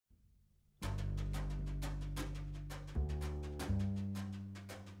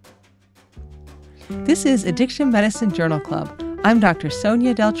This is Addiction Medicine Journal Club. I'm Dr.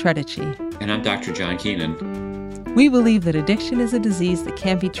 Sonia Del Tredici. And I'm Dr. John Keenan. We believe that addiction is a disease that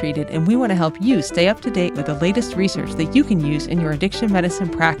can be treated, and we want to help you stay up to date with the latest research that you can use in your addiction medicine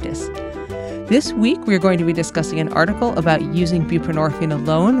practice. This week, we're going to be discussing an article about using buprenorphine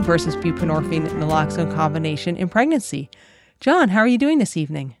alone versus buprenorphine naloxone combination in pregnancy. John, how are you doing this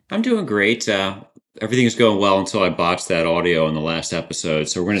evening? I'm doing great. Everything's going well until I botched that audio in the last episode.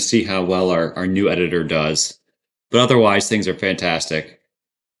 So we're going to see how well our new editor does. But otherwise, things are fantastic.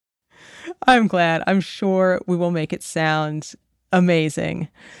 I'm glad. I'm sure we will make it sound amazing.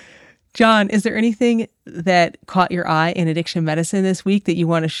 John, is there anything that caught your eye in addiction medicine this week that you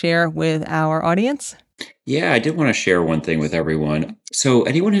want to share with our audience? Yeah, I did want to share one thing with everyone. So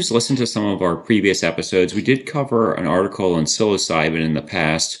anyone who's listened to some of our previous episodes, we did cover an article on psilocybin in the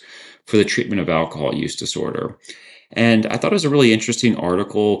past for the treatment of alcohol use disorder. And I thought it was a really interesting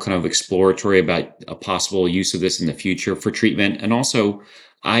article, kind of exploratory about a possible use of this in the future for treatment. And also,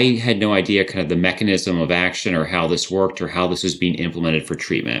 I had no idea kind of the mechanism of action or how this worked or how this was being implemented for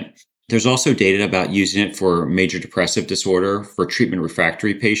treatment. There's also data about using it for major depressive disorder for treatment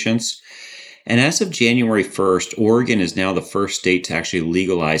refractory patients. And as of January 1st, Oregon is now the first state to actually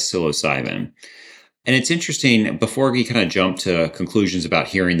legalize psilocybin. And it's interesting, before we kind of jump to conclusions about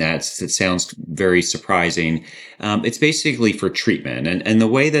hearing that, it sounds very surprising. It's basically for treatment. And the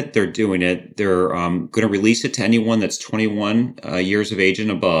way that they're doing it, they're going to release it to anyone that's 21 years of age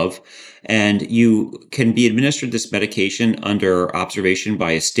and above. And you can be administered this medication under observation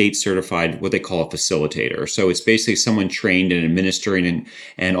by a state certified, what they call a facilitator. So it's basically someone trained in administering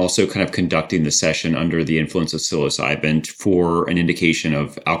and also kind of conducting the session under the influence of psilocybin for an indication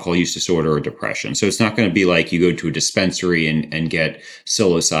of alcohol use disorder or depression. So it's not going to be like you go to a dispensary and get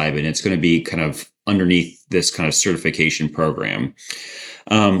psilocybin. It's going to be kind of underneath this kind of certification program.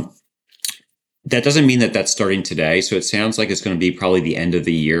 That doesn't mean that that's starting today. So it sounds like it's going to be probably the end of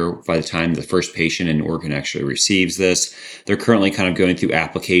the year by the time the first patient in Oregon actually receives this. They're currently kind of going through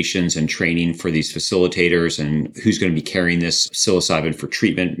applications and training for these facilitators and who's going to be carrying this psilocybin for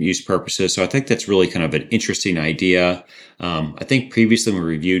treatment use purposes. So I think that's really kind of an interesting idea. I think previously when we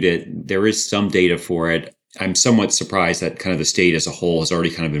reviewed it, there is some data for it. I'm somewhat surprised that kind of the state as a whole has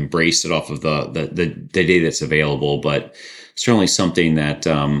already kind of embraced it off of the data that's available, but certainly something that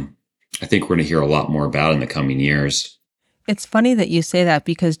I think we're going to hear a lot more about in the coming years. It's funny that you say that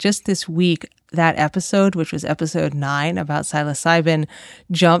because just this week, that episode, which was episode 9 about psilocybin,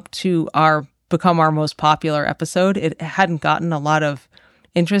 jumped to become our most popular episode. It hadn't gotten a lot of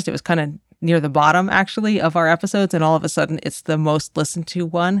interest. It was kind of near the bottom, actually, of our episodes, and all of a sudden, it's the most listened to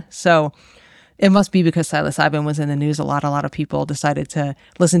one. So it must be because psilocybin was in the news. A lot of people decided to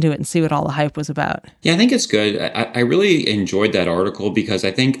listen to it and see what all the hype was about. Yeah, I think it's good. I really enjoyed that article because I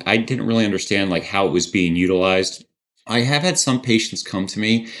think I didn't really understand like how it was being utilized. I have had some patients come to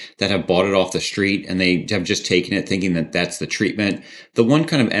me that have bought it off the street and they have just taken it thinking that that's the treatment. The one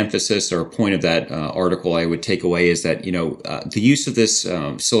kind of emphasis or point of that article I would take away is that, the use of this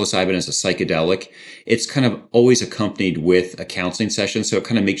psilocybin as a psychedelic, it's kind of always accompanied with a counseling session. So it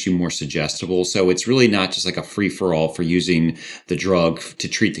kind of makes you more suggestible. So it's really not just like a free for all for using the drug to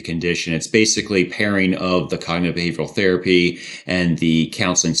treat the condition. It's basically pairing of the cognitive behavioral therapy and the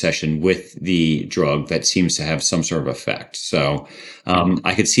counseling session with the drug that seems to have some sort of effect. So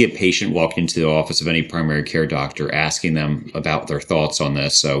I could see a patient walking into the office of any primary care doctor asking them about their thoughts on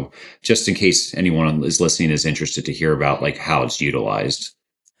this. So just in case anyone is listening is interested to hear about like how it's utilized.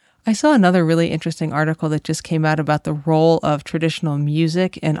 I saw another really interesting article that just came out about the role of traditional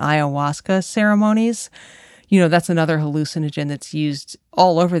music in ayahuasca ceremonies. That's another hallucinogen that's used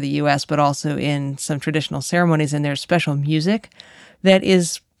all over the U.S., but also in some traditional ceremonies. And there's special music that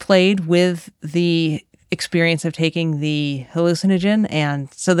is played with the experience of taking the hallucinogen.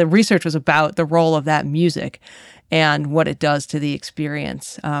 And so the research was about the role of that music and what it does to the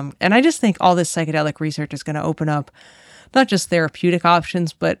experience. And I just think all this psychedelic research is going to open up not just therapeutic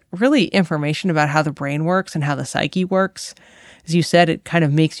options, but really information about how the brain works and how the psyche works. As you said, it kind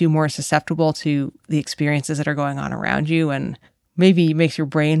of makes you more susceptible to the experiences that are going on around you and maybe makes your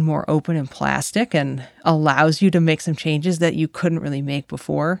brain more open and plastic and allows you to make some changes that you couldn't really make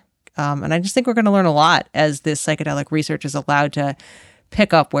before. And I just think we're going to learn a lot as this psychedelic research is allowed to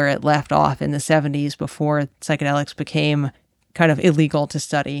pick up where it left off in the 70s before psychedelics became kind of illegal to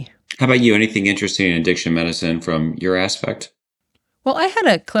study. How about you? Anything interesting in addiction medicine from your aspect? Well, I had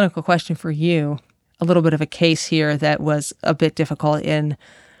a clinical question for you, a little bit of a case here that was a bit difficult in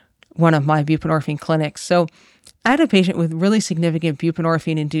one of my buprenorphine clinics. So I had a patient with really significant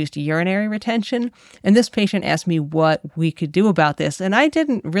buprenorphine-induced urinary retention, and this patient asked me what we could do about this, and I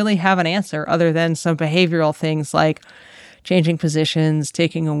didn't really have an answer other than some behavioral things like changing positions,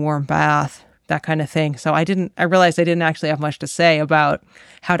 taking a warm bath, that kind of thing. So I realized I didn't actually have much to say about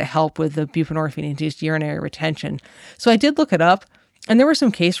how to help with the buprenorphine-induced urinary retention. So I did look it up, and there were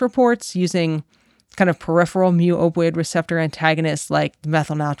some case reports using kind of peripheral mu-opioid receptor antagonists like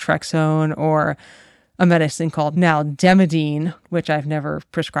methylnaltrexone or a medicine called naldemidine, which I've never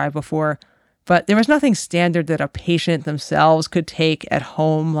prescribed before. But there was nothing standard that a patient themselves could take at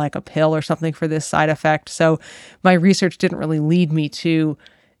home, like a pill or something for this side effect. So my research didn't really lead me to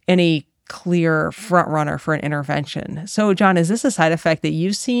any clear front runner for an intervention. So, John, is this a side effect that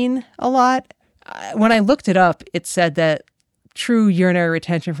you've seen a lot? When I looked it up, it said that true urinary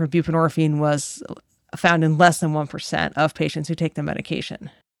retention from buprenorphine was found in less than 1% of patients who take the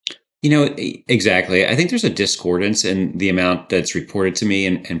medication. Exactly. I think there's a discordance in the amount that's reported to me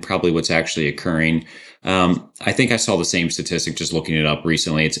and probably what's actually occurring. I think I saw the same statistic just looking it up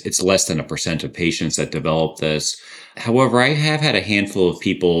recently. It's less than 1% of patients that develop this. However, I have had a handful of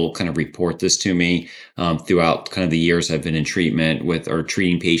people kind of report this to me throughout kind of the years I've been in treatment with or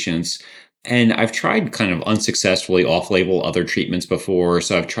treating patients. And I've tried kind of unsuccessfully off-label other treatments before.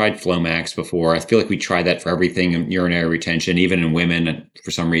 So I've tried Flomax before. I feel like we try that for everything in urinary retention, even in women for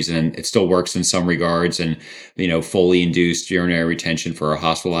some reason. And it still works in some regards. And, fully induced urinary retention for our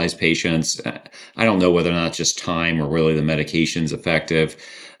hospitalized patients. I don't know whether or not just time or really the medication's effective.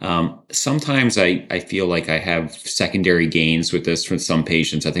 Sometimes I feel like I have secondary gains with this from some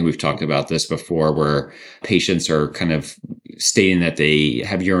patients. I think we've talked about this before, where patients are kind of stating that they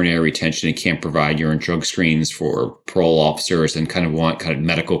have urinary retention and can't provide urine drug screens for parole officers and kind of want kind of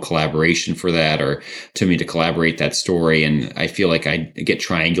medical collaboration for that, or to me to collaborate that story. And I feel like I get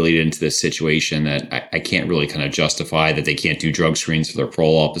triangulated into this situation that I can't really kind of justify that they can't do drug screens for their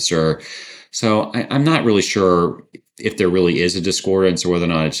parole officer. So I'm not really sure if there really is a discordance or whether or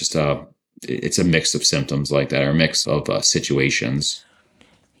not it's a mix of symptoms like that or a mix of situations.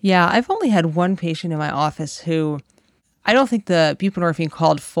 Yeah, I've only had one patient in my office who I don't think the buprenorphine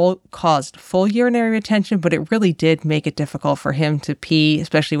caused full urinary retention, but it really did make it difficult for him to pee,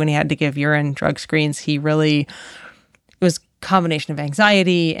 especially when he had to give urine drug screens. It was a combination of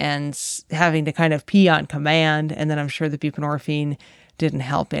anxiety and having to kind of pee on command. And then I'm sure the buprenorphine didn't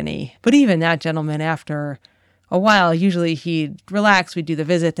help any. But even that gentleman, after a while, usually he'd relax, we'd do the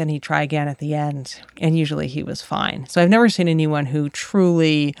visit, then he'd try again at the end. And usually he was fine. So I've never seen anyone who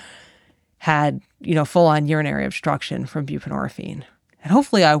truly had, full-on urinary obstruction from buprenorphine. And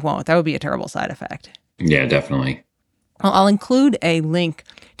hopefully I won't. That would be a terrible side effect. Yeah, definitely. I'll include a link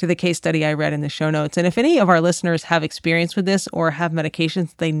to the case study I read in the show notes. And if any of our listeners have experience with this or have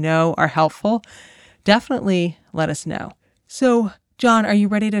medications they know are helpful, definitely let us know. So, John, are you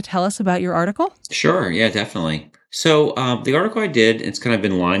ready to tell us about your article? Sure. Yeah, definitely. So the article I did, it's kind of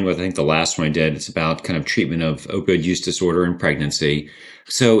in line with, I think, the last one I did. It's about kind of treatment of opioid use disorder in pregnancy.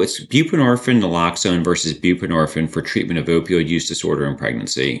 So it's buprenorphine, naloxone versus buprenorphine for treatment of opioid use disorder in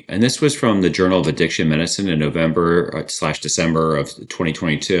pregnancy. And this was from the Journal of Addiction Medicine in November/December of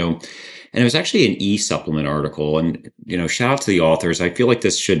 2022. And it was actually an e-supplement article. And, shout out to the authors. I feel like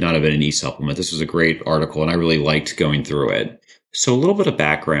this should not have been an e-supplement. This was a great article, and I really liked going through it. So a little bit of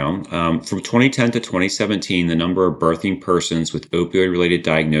background. From 2010 to 2017, the number of birthing persons with opioid-related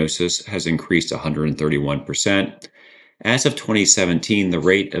diagnosis has increased 131%. As of 2017, the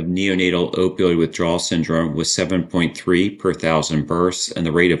rate of neonatal opioid withdrawal syndrome was 7.3 per 1,000 births, and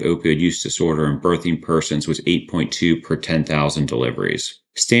the rate of opioid use disorder in birthing persons was 8.2 per 10,000 deliveries.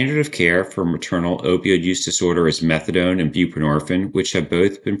 Standard of care for maternal opioid use disorder is methadone and buprenorphine, which have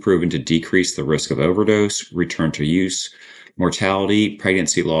both been proven to decrease the risk of overdose, return to use, mortality,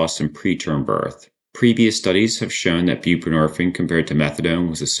 pregnancy loss, and preterm birth. Previous studies have shown that buprenorphine compared to methadone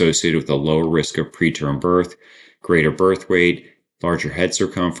was associated with a lower risk of preterm birth, greater birth weight, larger head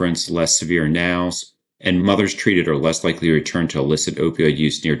circumference, less severe NOWs, and mothers treated are less likely to return to illicit opioid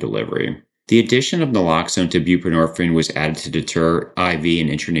use near delivery. The addition of naloxone to buprenorphine was added to deter IV and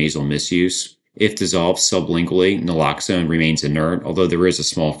intranasal misuse. If dissolved sublingually, naloxone remains inert, although there is a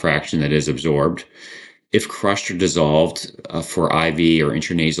small fraction that is absorbed. If crushed or dissolved for IV or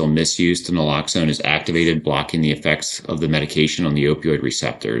intranasal misuse, the naloxone is activated, blocking the effects of the medication on the opioid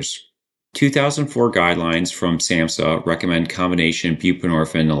receptors. 2004 guidelines from SAMHSA recommend combination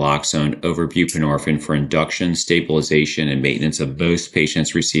buprenorphine-naloxone over buprenorphine for induction, stabilization, and maintenance of most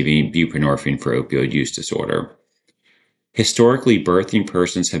patients receiving buprenorphine for opioid use disorder. Historically, birthing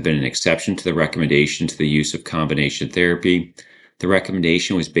persons have been an exception to the recommendation to the use of combination therapy. The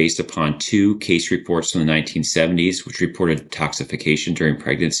recommendation was based upon two case reports from the 1970s, which reported toxification during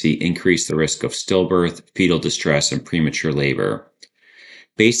pregnancy increased the risk of stillbirth, fetal distress, and premature labor.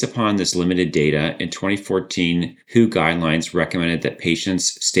 Based upon this limited data, in 2014, WHO guidelines recommended that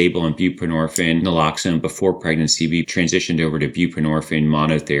patients stable on buprenorphine naloxone before pregnancy be transitioned over to buprenorphine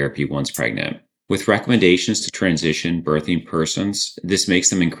monotherapy once pregnant. With recommendations to transition birthing persons, this makes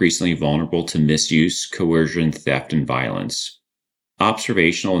them increasingly vulnerable to misuse, coercion, theft, and violence.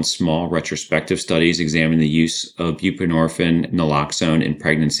 Observational and small retrospective studies examining the use of buprenorphine naloxone in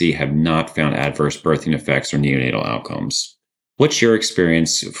pregnancy have not found adverse birthing effects or neonatal outcomes. What's your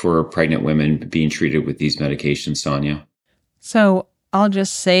experience for pregnant women being treated with these medications, Sonia? So I'll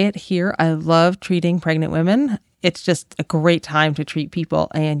just say it here. I love treating pregnant women. It's just a great time to treat people,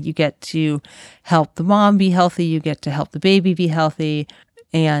 and you get to help the mom be healthy. You get to help the baby be healthy.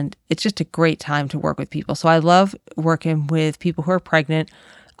 And it's just a great time to work with people. So I love working with people who are pregnant.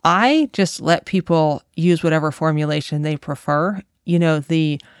 I just let people use whatever formulation they prefer.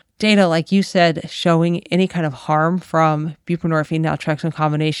 The data, like you said, showing any kind of harm from buprenorphine naltrexone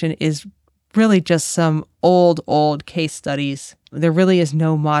combination is really just some old case studies. There really is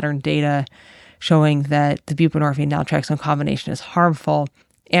no modern data showing that the buprenorphine naltrexone combination is harmful.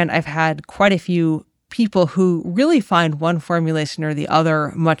 And I've had quite a few people who really find one formulation or the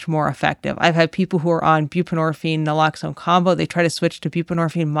other much more effective. I've had people who are on buprenorphine naloxone combo. They try to switch to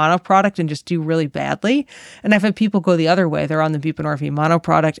buprenorphine mono product and just do really badly. And I've had people go the other way. They're on the buprenorphine mono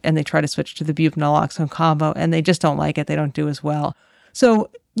product and they try to switch to the bup-naloxone combo and they just don't like it. They don't do as well. So,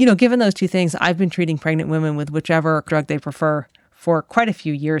 given those two things, I've been treating pregnant women with whichever drug they prefer for quite a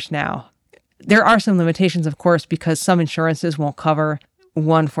few years now. There are some limitations, of course, because some insurances won't cover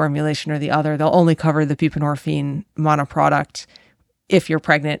one formulation or the other. They'll only cover the buprenorphine monoproduct if you're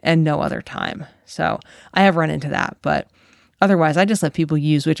pregnant and no other time. So I have run into that, but otherwise I just let people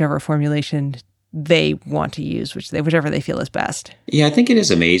use whichever formulation they want to use, whichever they feel is best. Yeah, I think it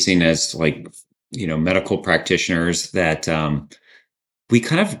is amazing as medical practitioners that we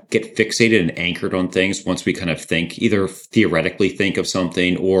kind of get fixated and anchored on things once we kind of either theoretically think of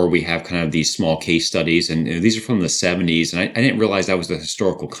something, or we have kind of these small case studies. And these are from the 70s. And I didn't realize that was the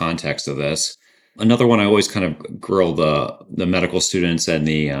historical context of this. Another one I always kind of grill the medical students and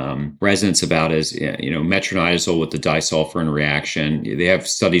the residents about is, metronidazole with the disulfiram reaction. They have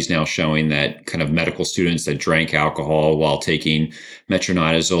studies now showing that kind of medical students that drank alcohol while taking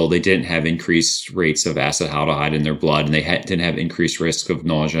metronidazole, they didn't have increased rates of acetaldehyde in their blood, and they didn't have increased risk of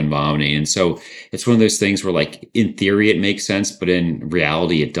nausea and vomiting. And so it's one of those things where, like, in theory it makes sense, but in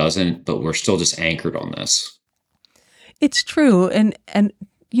reality it doesn't. But we're still just anchored on this. It's true, and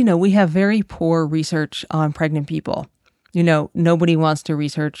we have very poor research on pregnant people. Nobody wants to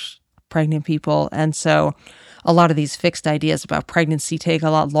research pregnant people. And so a lot of these fixed ideas about pregnancy take a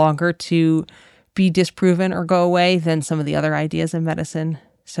lot longer to be disproven or go away than some of the other ideas in medicine.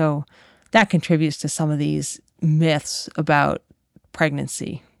 So that contributes to some of these myths about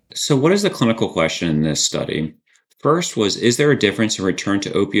pregnancy. So what is the clinical question in this study? First was, is there a difference in return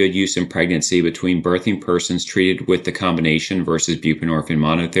to opioid use in pregnancy between birthing persons treated with the combination versus buprenorphine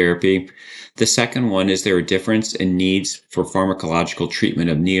monotherapy? The second one, is there a difference in needs for pharmacological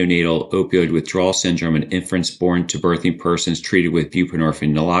treatment of neonatal opioid withdrawal syndrome in infants born to birthing persons treated with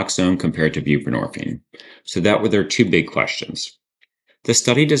buprenorphine naloxone compared to buprenorphine? So that were their two big questions. The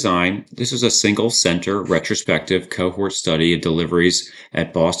study design, this was a single-center retrospective cohort study of deliveries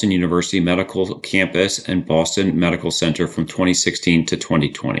at Boston University Medical Campus and Boston Medical Center from 2016 to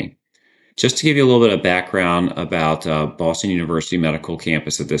 2020. Just to give you a little bit of background about Boston University Medical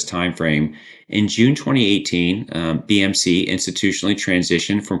Campus at this time frame, in June 2018, BMC institutionally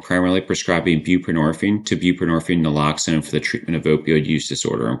transitioned from primarily prescribing buprenorphine to buprenorphine naloxone for the treatment of opioid use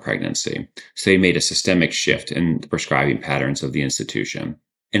disorder in pregnancy. So they made a systemic shift in the prescribing patterns of the institution.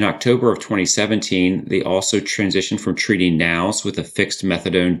 In October of 2017, they also transitioned from treating NOWs with a fixed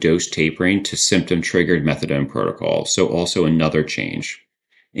methadone dose tapering to symptom-triggered methadone protocol, so also another change.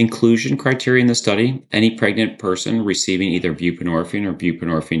 Inclusion criteria in the study: any pregnant person receiving either buprenorphine or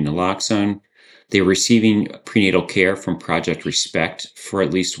buprenorphine naloxone. They were receiving prenatal care from Project Respect for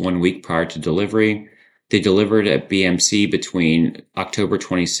at least 1 week prior to delivery. They delivered at BMC between October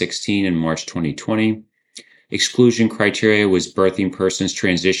 2016 and March 2020. Exclusion criteria was birthing persons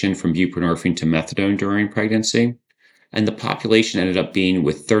transitioned from buprenorphine to methadone during pregnancy. And the population ended up being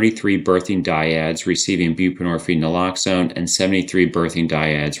with 33 birthing dyads receiving buprenorphine naloxone and 73 birthing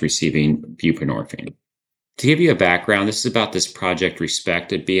dyads receiving buprenorphine. To give you a background, this is about this Project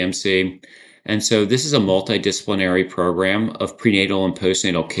Respect at BMC. And so this is a multidisciplinary program of prenatal and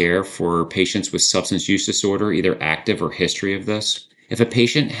postnatal care for patients with substance use disorder, either active or history of this. If a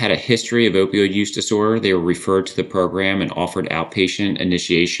patient had a history of opioid use disorder, they were referred to the program and offered outpatient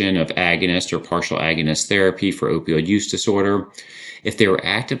initiation of agonist or partial agonist therapy for opioid use disorder. If they were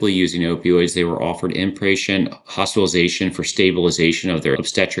actively using opioids, they were offered inpatient hospitalization for stabilization of their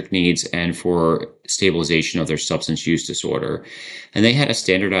obstetric needs and for stabilization of their substance use disorder. And they had a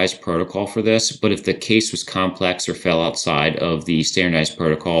standardized protocol for this, but if the case was complex or fell outside of the standardized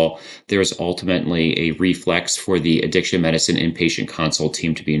protocol, there was ultimately a reflex for the addiction medicine inpatient consult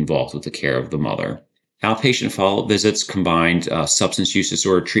team to be involved with the care of the mother. Outpatient follow-up visits combined substance use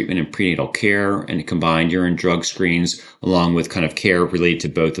disorder treatment and prenatal care, and combined urine drug screens, along with kind of care related to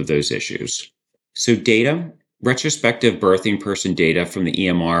both of those issues. So data, retrospective birthing person data from the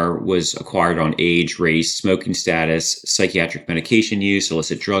EMR was acquired on age, race, smoking status, psychiatric medication use,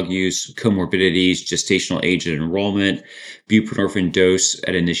 illicit drug use, comorbidities, gestational age at enrollment, buprenorphine dose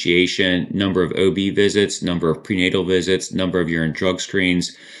at initiation, number of OB visits, number of prenatal visits, number of urine drug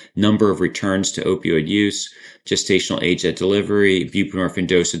screens, number of returns to opioid use, gestational age at delivery, buprenorphine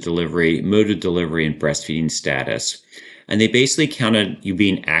dose at delivery, mode of delivery, and breastfeeding status. And they basically counted you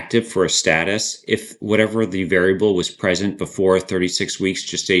being active for a status if whatever the variable was present before 36 weeks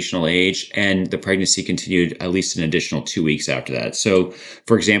gestational age, and the pregnancy continued at least an additional 2 weeks after that. So,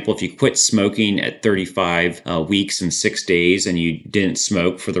 for example, if you quit smoking at 35 weeks and 6 days and you didn't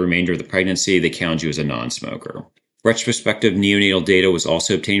smoke for the remainder of the pregnancy, they count you as a non-smoker. Retrospective neonatal data was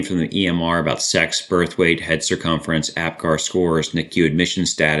also obtained from the EMR about sex, birth weight, head circumference, APGAR scores, NICU admission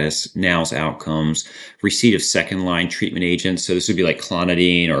status, NALS outcomes, receipt of second-line treatment agents. So this would be like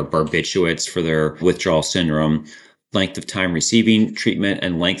clonidine or barbiturates for their withdrawal syndrome, length of time receiving treatment,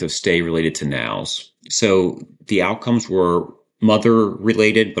 and length of stay related to NALS. So the outcomes were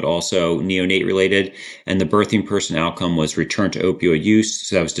mother-related, but also neonate-related. And the birthing person outcome was return to opioid use.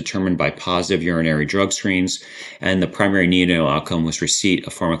 So that was determined by positive urinary drug screens. And the primary neonatal outcome was receipt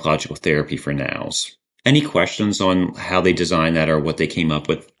of pharmacological therapy for NALS. Any questions on how they designed that or what they came up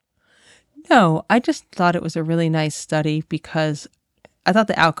with? No, I just thought it was a really nice study because I thought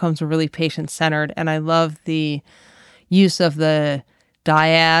the outcomes were really patient-centered, and I love the use of the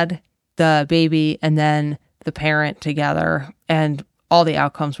dyad, the baby, and then the parent together, and all the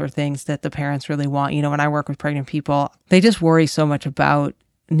outcomes were things that the parents really want. You know, when I work with pregnant people, they just worry so much about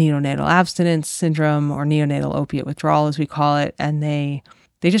neonatal abstinence syndrome or neonatal opiate withdrawal, as we call it, and they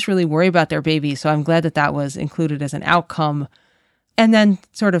just really worry about their baby. So I'm glad that that was included as an outcome. And then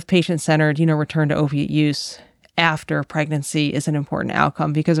sort of patient-centered, return to opiate use after pregnancy is an important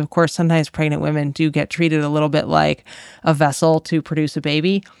outcome because, of course, sometimes pregnant women do get treated a little bit like a vessel to produce a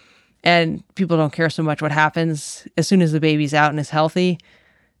baby. And people don't care so much what happens as soon as the baby's out and is healthy.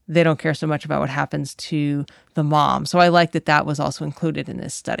 They don't care so much about what happens to the mom. So I like that that was also included in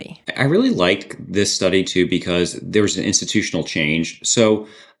this study. I really liked this study too because there was an institutional change. So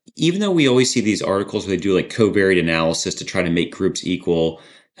even though we always see these articles where they do like covariate analysis to try to make groups equal,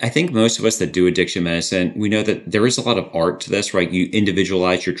 I think most of us that do addiction medicine, we know that there is a lot of art to this, right? You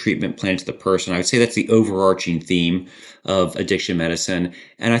individualize your treatment plan to the person. I would say that's the overarching theme of addiction medicine.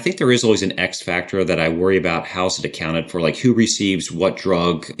 And I think there is always an X factor that I worry about. How's it accounted for? Like who receives what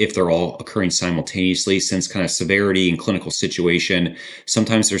drug if they're all occurring simultaneously, since kind of severity and clinical situation.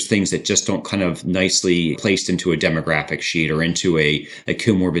 Sometimes there's things that just don't kind of nicely placed into a demographic sheet or into a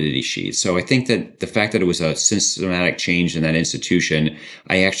comorbidity sheet. So I think that the fact that it was a systematic change in that institution,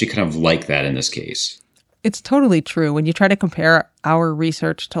 I actually kind of like that in this case. It's totally true. When you try to compare our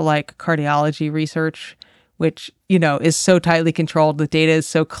research to like cardiology research, which, is so tightly controlled, the data is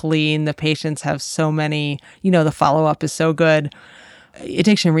so clean, the patients have so many, the follow-up is so good.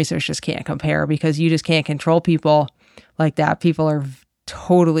 Addiction research just can't compare because you just can't control people like that. People are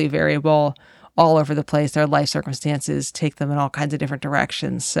totally variable all over the place. Their life circumstances take them in all kinds of different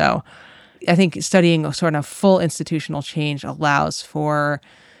directions. So I think studying a sort of full institutional change allows for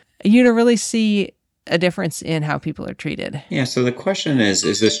you to really see a difference in how people are treated. Yeah, so the question is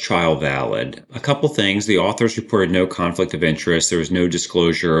this trial valid? A couple things. The authors reported no conflict of interest. There was no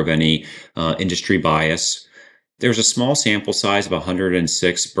disclosure of any industry bias. There's a small sample size of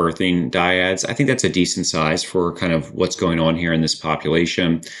 106 birthing dyads. I think that's a decent size for kind of what's going on here in this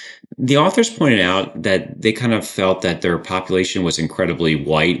population. The authors pointed out that they kind of felt that their population was incredibly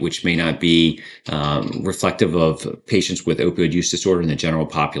white, which may not be reflective of patients with opioid use disorder in the general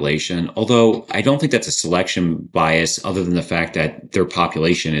population. Although I don't think that's a selection bias other than the fact that their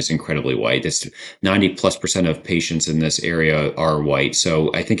population is incredibly white. This 90+% of patients in this area are white.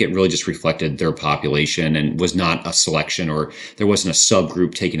 So I think it really just reflected their population and was not not a selection, or there wasn't a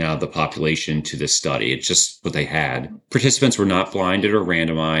subgroup taken out of the population to this study. It's just what they had. Participants were not blinded or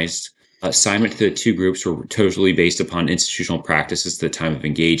randomized. Assignment to the two groups were totally based upon institutional practices at the time of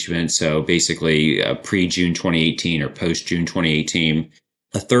engagement. So basically, pre-June 2018 or post-June 2018.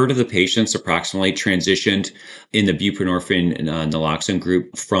 A third of the patients approximately transitioned in the buprenorphine naloxone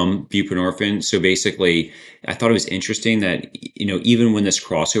group from buprenorphine. So basically, I thought it was interesting that, even when this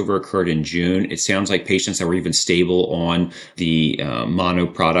crossover occurred in June, it sounds like patients that were even stable on the mono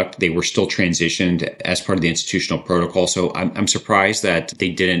product, they were still transitioned as part of the institutional protocol. So I'm surprised that they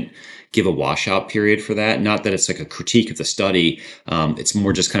didn't give a washout period for that. Not that it's like a critique of the study. It's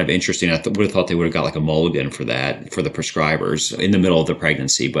more just kind of interesting. I would have thought they would have got like a mulligan for that for the prescribers in the middle of the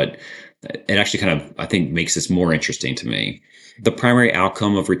pregnancy, but it actually kind of, I think, makes this more interesting to me. The primary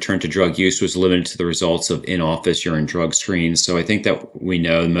outcome of return to drug use was limited to the results of in-office urine drug screens. So I think that we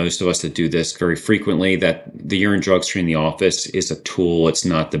know, most of us that do this very frequently, that the urine drug screen in the office is a tool. It's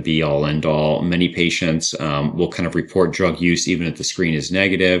not the be-all, end-all. Many patients will kind of report drug use even if the screen is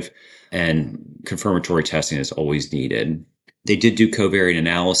negative, and confirmatory testing is always needed. They did do covariate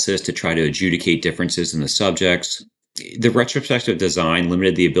analysis to try to adjudicate differences in the subjects. The retrospective design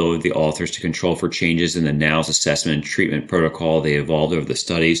limited the ability of the authors to control for changes in the NOWS assessment and treatment protocol. They evolved over the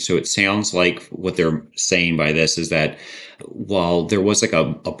studies. So it sounds like what they're saying by this is that while there was like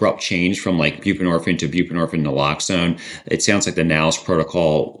a abrupt change from like buprenorphine to buprenorphine naloxone, it sounds like the NOWS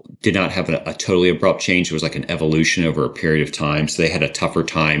protocol did not have a totally abrupt change. It was like an evolution over a period of time. So they had a tougher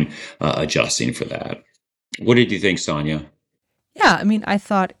time adjusting for that. What did you think, Sonia? Yeah, I mean, I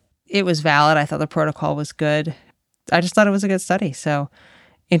thought it was valid. I thought the protocol was good. I just thought it was a good study. So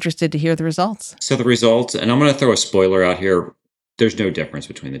interested to hear the results. So the results, and I'm going to throw a spoiler out here. There's no difference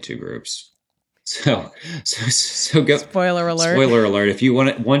between the two groups. So go. Spoiler alert. Spoiler alert. If you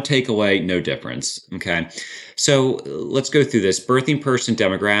want one takeaway, no difference. Okay. So let's go through this. Birthing person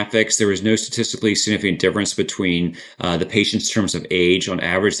demographics. There was no statistically significant difference between the patients in terms of age. On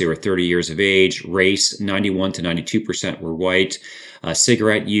average, they were 30 years of age. Race, 91 to 92% were white.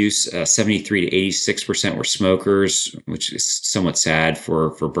 Cigarette use, 73 to 86% were smokers, which is somewhat sad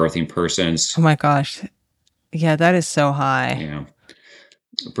for birthing persons. Oh my gosh. Yeah, that is so high. Yeah.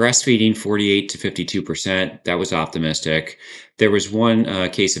 Breastfeeding, 48 to 52%. That was optimistic. There was one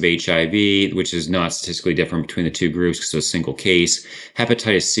case of HIV, which is not statistically different between the two groups because it was a single case.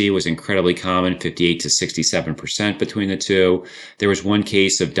 Hepatitis C was incredibly common, 58 to 67% between the two. There was one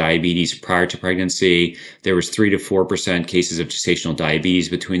case of diabetes prior to pregnancy. There was 3 to 4% cases of gestational diabetes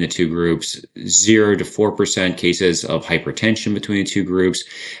between the two groups, 0 to 4% cases of hypertension between the two groups,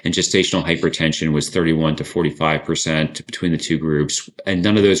 and gestational hypertension was 31 to 45% between the two groups. And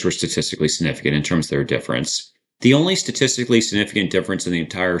none of those were statistically significant in terms of their difference. The only statistically significant difference in the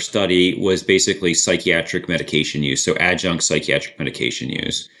entire study was basically psychiatric medication use, so adjunct psychiatric medication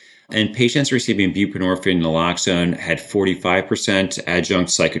use. And patients receiving buprenorphine naloxone had 45% adjunct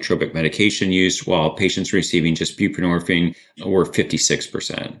psychotropic medication use, while patients receiving just buprenorphine were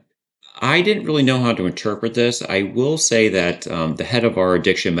 56%. I didn't really know how to interpret this. I will say that the head of our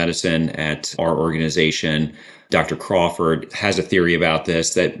addiction medicine at our organization, Dr. Crawford, has a theory about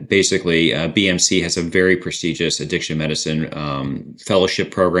this, that basically BMC has a very prestigious addiction medicine fellowship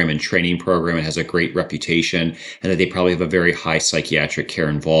program and training program. It has a great reputation, and that they probably have a very high psychiatric care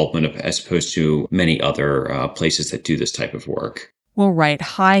involvement as opposed to many other places that do this type of work. Well, right.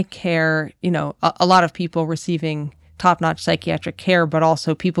 High care, a lot of people receiving top-notch psychiatric care, but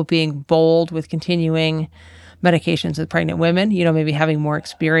also people being bold with continuing medications with pregnant women, maybe having more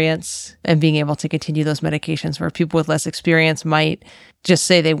experience and being able to continue those medications, where people with less experience might just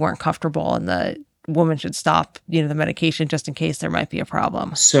say they weren't comfortable and the woman should stop, the medication just in case there might be a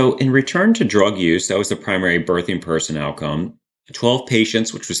problem. So in return to drug use, that was the primary birthing person outcome. 12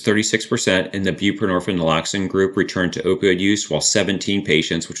 patients, which was 36% in the buprenorphine naloxone group, returned to opioid use, while 17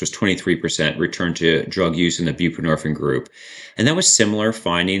 patients, which was 23%, returned to drug use in the buprenorphine group. And that was similar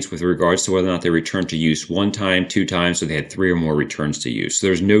findings with regards to whether or not they returned to use 1 time, 2 times, or they had 3 or more returns to use. So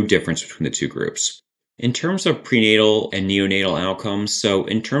there's no difference between the two groups. In terms of prenatal and neonatal outcomes, so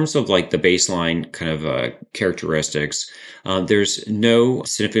in terms of like the baseline kind of characteristics, there's no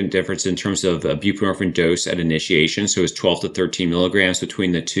significant difference in terms of buprenorphine dose at initiation. So it's 12 to 13 milligrams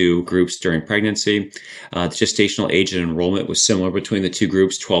between the two groups during pregnancy. The gestational age and enrollment was similar between the two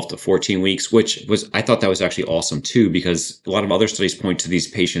groups, 12 to 14 weeks, which was, I thought that was actually awesome too, because a lot of other studies point to these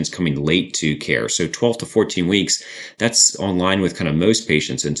patients coming late to care. So 12 to 14 weeks, that's on line with kind of most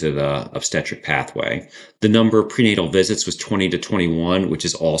patients into the obstetric pathway. The number of prenatal visits was 20 to 21, which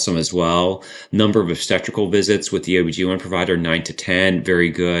is awesome as well. Number of obstetrical visits with the OBGYN provider, 9 to 10, very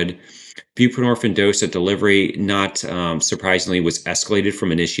good. Buprenorphine dose at delivery, not surprisingly, was escalated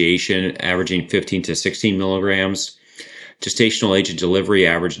from initiation, averaging 15 to 16 milligrams. Gestational age of delivery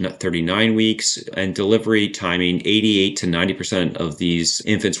averaged 39 weeks, and delivery timing, 88 to 90% of these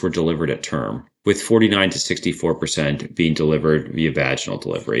infants were delivered at term, with 49 to 64% being delivered via vaginal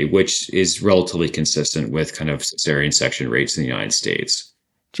delivery, which is relatively consistent with kind of cesarean section rates in the United States.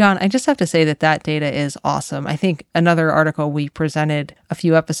 John, I just have to say that that data is awesome. I think another article we presented a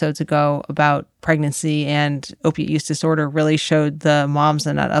few episodes ago about pregnancy and opiate use disorder really showed the moms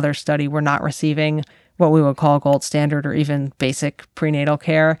in that other study were not receiving what we would call gold standard or even basic prenatal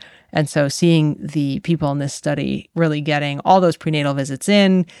care. And so seeing the people in this study really getting all those prenatal visits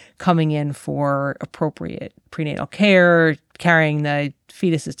in, coming in for appropriate prenatal care, carrying the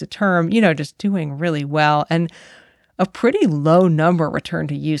fetuses to term, just doing really well. And a pretty low number returned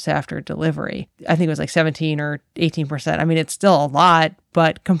to use after delivery. I think it was like 17 or 18%. I mean, it's still a lot,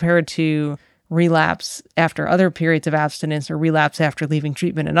 but compared to relapse after other periods of abstinence or relapse after leaving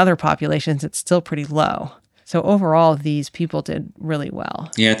treatment in other populations, it's still pretty low. So overall, these people did really well.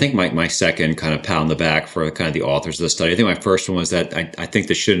 Yeah, I think my second kind of pat on the back for kind of the authors of the study. I think my first one was that I think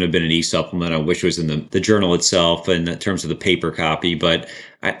this shouldn't have been an e-supplement. I wish it was in the journal itself and in terms of the paper copy. But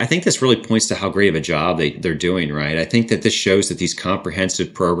I think this really points to how great of a job they're doing, right? I think that this shows that these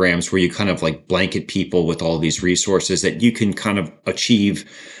comprehensive programs where you kind of like blanket people with all these resources, that you can kind of achieve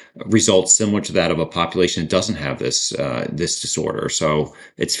results similar to that of a population that doesn't have this disorder. So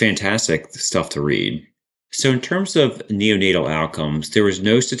it's fantastic stuff to read. So in terms of neonatal outcomes, there was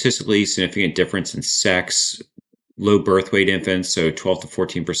no statistically significant difference in sex, low birth weight infants, so 12 to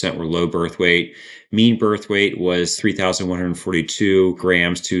 14% were low birth weight. Mean birth weight was 3,142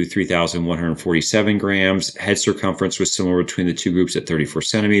 grams to 3,147 grams. Head circumference was similar between the two groups at 34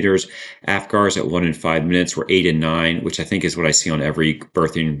 centimeters. AFGARs at 1 and 5 minutes were 8 and 9, which I think is what I see on every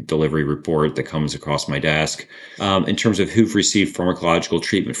birthing delivery report that comes across my desk. In terms of who've received pharmacological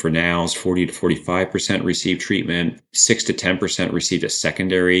treatment for NOWs, 40 to 45% received treatment. 6 to 10% received a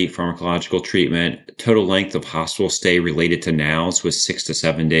secondary pharmacological treatment. Total length of hospital stay related to NOWs was 6 to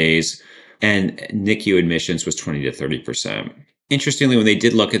 7 days. And NICU admissions was 20 to 30%. Interestingly, when they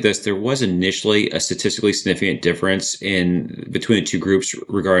did look at this, there was initially a statistically significant difference between the two groups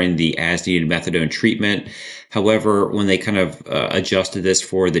regarding the as-needed methadone treatment. However, when they kind of adjusted this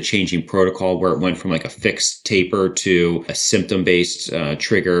for the changing protocol, where it went from like a fixed taper to a symptom-based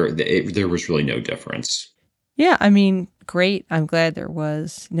trigger, there was really no difference. Yeah, I mean, great. I'm glad there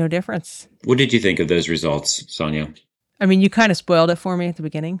was no difference. What did you think of those results, Sonia? I mean, you kind of spoiled it for me at the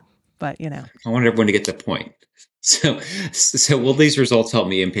beginning, but I wanted everyone to get the point. So will these results help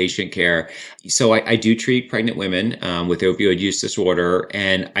me in patient care? So I do treat pregnant women with opioid use disorder.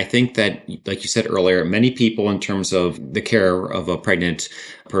 And I think that, like you said earlier, many people in terms of the care of a pregnant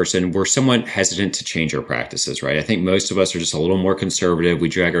person were somewhat hesitant to change our practices, right? I think most of us are just a little more conservative. We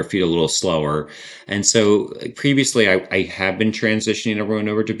drag our feet a little slower. And so previously I have been transitioning everyone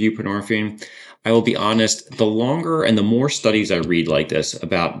over to buprenorphine. I will be honest, the longer and the more studies I read like this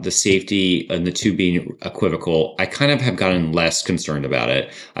about the safety and the two being equivocal, I kind of have gotten less concerned about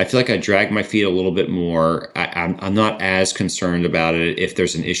it. I feel like I drag my feet a little bit more. I'm not as concerned about it if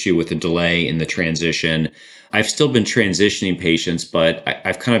there's an issue with the delay in the transition. I've still been transitioning patients, but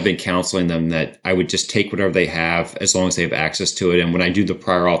I've kind of been counseling them that I would just take whatever they have as long as they have access to it. And when I do the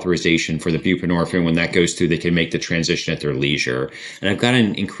prior authorization for the buprenorphine, when that goes through, they can make the transition at their leisure. And I've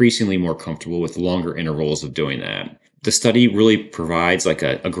gotten increasingly more comfortable with longer intervals of doing that. The study really provides like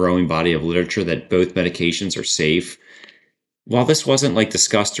a growing body of literature that both medications are safe. While this wasn't like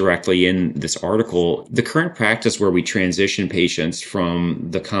discussed directly in this article, the current practice where we transition patients from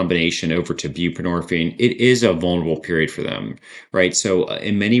the combination over to buprenorphine, it is a vulnerable period for them, right? So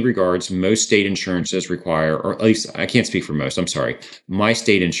in many regards, most state insurances require, or at least I can't speak for most, I'm sorry. My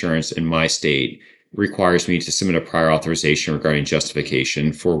state insurance in my state requires me to submit a prior authorization regarding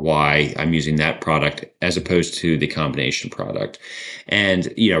justification for why I'm using that product as opposed to the combination product. And,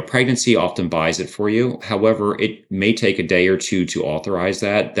 pregnancy often buys it for you. However, it may take a day or two to authorize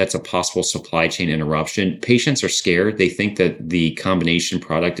that. That's a possible supply chain interruption. Patients are scared. They think that the combination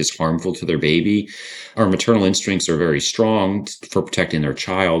product is harmful to their baby. Our maternal instincts are very strong for protecting their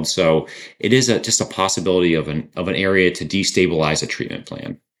child. So it is just a possibility of an area to destabilize a treatment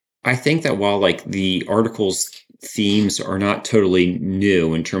plan. I think that while like the article's themes are not totally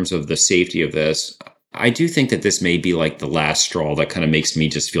new in terms of the safety of this, I do think that this may be like the last straw that kind of makes me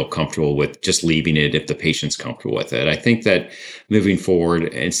just feel comfortable with just leaving it if the patient's comfortable with it. I think that moving forward,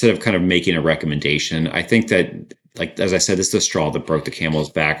 instead of kind of making a recommendation, I think that like, as I said, this is the straw that broke the camel's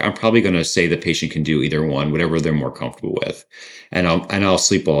back. I'm probably going to say the patient can do either one, whatever they're more comfortable with. And I'll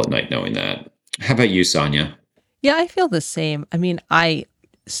sleep well at night knowing that. How about you, Sonia? Yeah, I feel the same. I mean, I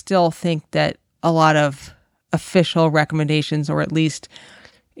still think that a lot of official recommendations, or at least,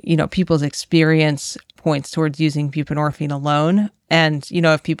 people's experience points towards using buprenorphine alone. And,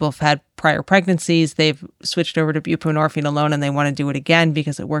 if people have had prior pregnancies, they've switched over to buprenorphine alone and they want to do it again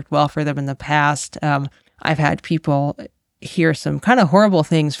because it worked well for them in the past. I've had people hear some kind of horrible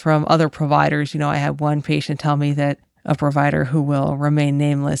things from other providers. I had one patient tell me that a provider who will remain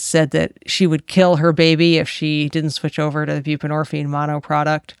nameless said that she would kill her baby if she didn't switch over to the buprenorphine mono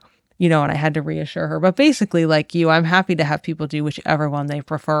product, and I had to reassure her. But basically, like you, I'm happy to have people do whichever one they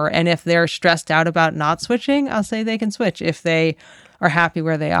prefer. And if they're stressed out about not switching, I'll say they can switch. If they are happy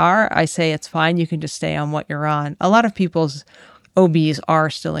where they are, I say it's fine. You can just stay on what you're on. A lot of people's OBs are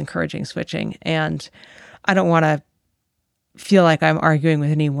still encouraging switching. And I don't want to feel like I'm arguing with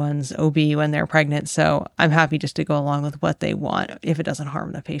anyone's OB when they're pregnant. So I'm happy just to go along with what they want if it doesn't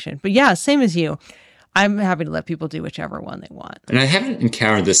harm the patient. But yeah, same as you. I'm happy to let people do whichever one they want. And I haven't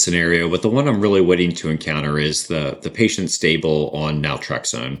encountered this scenario, but the one I'm really waiting to encounter is the patient stable on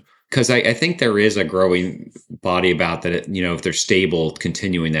naltrexone. Because I think there is a growing body about that, if they're stable,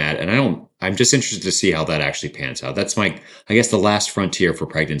 continuing that. And I'm just interested to see how that actually pans out. That's I guess the last frontier for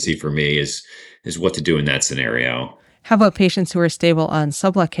pregnancy for me is what to do in that scenario. How about patients who are stable on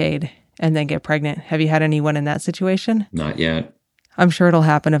Sublocade and then get pregnant? Have you had anyone in that situation? Not yet. I'm sure it'll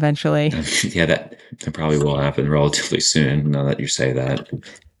happen eventually. Yeah, that probably will happen relatively soon, now that you say that.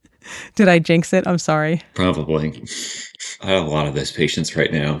 Did I jinx it? I'm sorry. Probably. I have a lot of those patients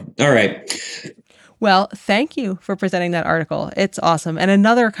right now. All right. Well, thank you for presenting that article. It's awesome. And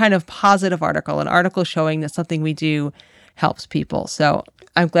another kind of positive article, an article showing that something we do helps people. So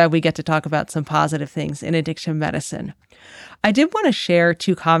I'm glad we get to talk about some positive things in addiction medicine. I did want to share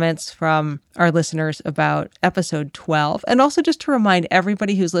 2 comments from our listeners about episode 12, and also just to remind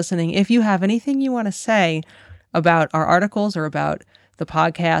everybody who's listening, if you have anything you want to say about our articles or about the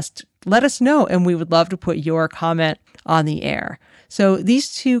podcast, let us know, and we would love to put your comment on the air. So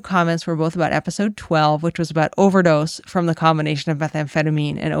these 2 comments were both about episode 12, which was about overdose from the combination of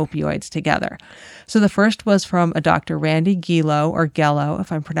methamphetamine and opioids together. So the first was from a Dr. Randy Gillo, or Gello.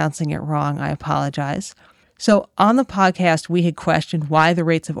 If I'm pronouncing it wrong, I apologize. So on the podcast, we had questioned why the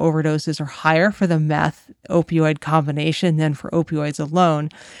rates of overdoses are higher for the meth-opioid combination than for opioids alone.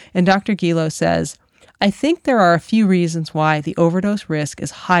 And Dr. Gillo says, I think there are a few reasons why the overdose risk is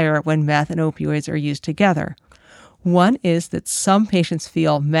higher when meth and opioids are used together. One is that some patients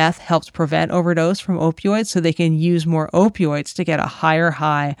feel meth helps prevent overdose from opioids, so they can use more opioids to get a higher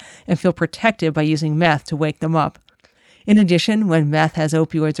high and feel protected by using meth to wake them up. In addition, when meth has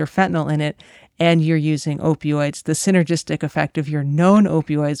opioids or fentanyl in it, and you're using opioids, the synergistic effect of your known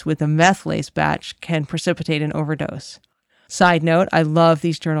opioids with the meth-laced batch can precipitate an overdose. Side note, I love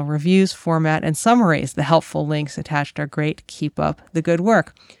these journal reviews, format, and summaries. The helpful links attached are great. Keep up the good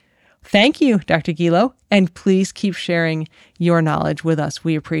work. Thank you, Dr. Gillo, and please keep sharing your knowledge with us.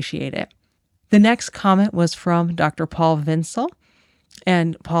 We appreciate it. The next comment was from Dr. Paul Vinsel,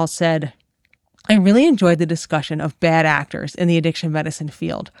 and Paul said, I really enjoyed the discussion of bad actors in the addiction medicine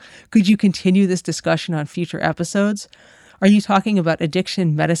field. Could you continue this discussion on future episodes? Are you talking about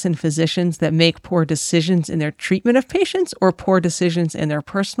addiction medicine physicians that make poor decisions in their treatment of patients, or poor decisions in their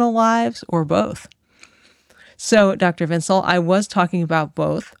personal lives, or both? So, Dr. Vinsel, I was talking about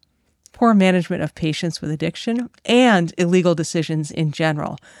both poor management of patients with addiction and illegal decisions in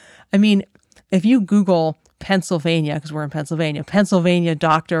general. I mean, if you Google Pennsylvania, because we're in Pennsylvania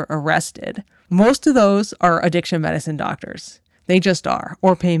doctor arrested, most of those are addiction medicine doctors. They just are,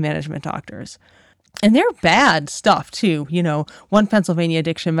 or pain management doctors. And they're bad stuff, too. One Pennsylvania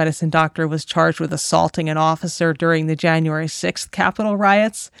addiction medicine doctor was charged with assaulting an officer during the January 6th Capitol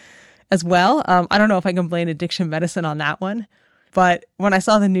riots as well. I don't know if I can blame addiction medicine on that one. But when I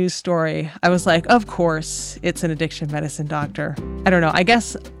saw the news story, I was like, of course, it's an addiction medicine doctor. I don't know. I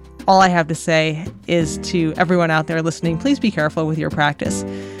guess all I have to say is to everyone out there listening, please be careful with your practice.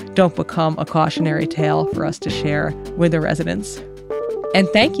 Don't become a cautionary tale for us to share with the residents. And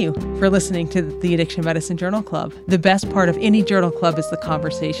thank you for listening to the Addiction Medicine Journal Club. The best part of any journal club is the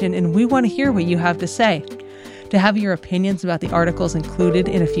conversation, and we want to hear what you have to say. To have your opinions about the articles included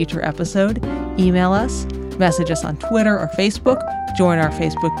in a future episode, email us, message us on Twitter or Facebook, join our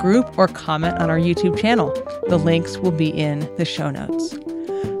Facebook group, or comment on our YouTube channel. The links will be in the show notes.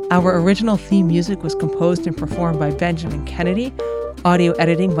 Our original theme music was composed and performed by Benjamin Kennedy, audio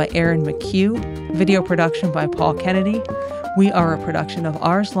editing by Aaron McHugh, video production by Paul Kennedy. We are a production of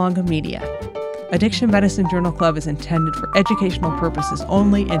Ars Longa Media. Addiction Medicine Journal Club is intended for educational purposes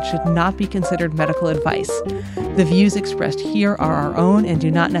only and should not be considered medical advice. The views expressed here are our own and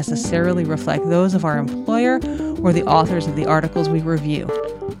do not necessarily reflect those of our employer or the authors of the articles we review.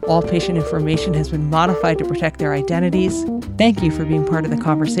 All patient information has been modified to protect their identities. Thank you for being part of the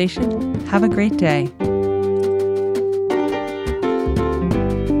conversation. Have a great day.